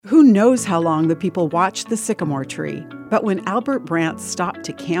Who knows how long the people watched the sycamore tree, but when Albert Brandt stopped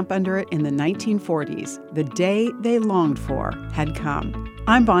to camp under it in the 1940s, the day they longed for had come.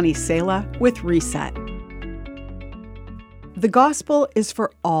 I'm Bonnie Sala with Reset. The gospel is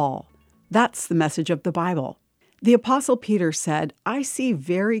for all. That's the message of the Bible. The Apostle Peter said, "I see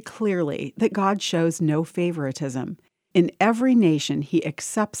very clearly that God shows no favoritism. In every nation, he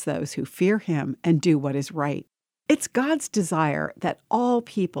accepts those who fear him and do what is right." It's God's desire that all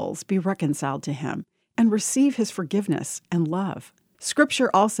peoples be reconciled to him and receive his forgiveness and love. Scripture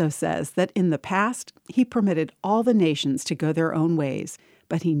also says that in the past, he permitted all the nations to go their own ways,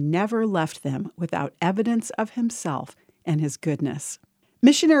 but he never left them without evidence of himself and his goodness.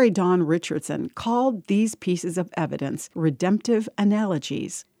 Missionary Don Richardson called these pieces of evidence redemptive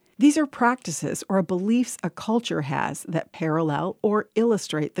analogies. These are practices or beliefs a culture has that parallel or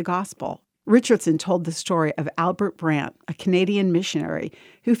illustrate the gospel. Richardson told the story of Albert Brandt, a Canadian missionary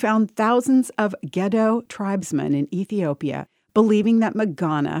who found thousands of Gado tribesmen in Ethiopia believing that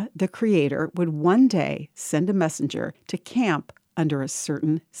Magana, the creator, would one day send a messenger to camp under a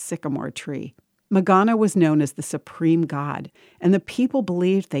certain sycamore tree. Magana was known as the supreme god, and the people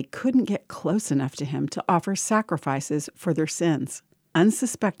believed they couldn't get close enough to him to offer sacrifices for their sins.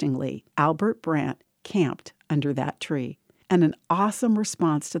 Unsuspectingly, Albert Brandt camped under that tree, and an awesome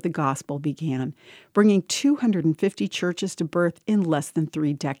response to the gospel began, bringing 250 churches to birth in less than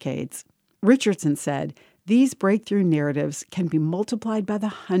 3 decades. Richardson said, "These breakthrough narratives can be multiplied by the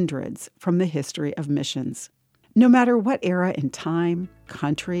hundreds from the history of missions." No matter what era in time,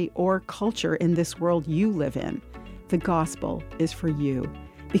 country, or culture in this world you live in, the gospel is for you,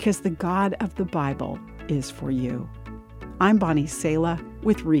 because the God of the Bible is for you. I'm Bonnie Sala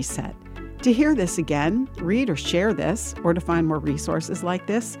with Reset. To hear this again, read or share this, or to find more resources like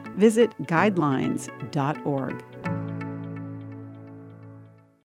this, visit guidelines.org.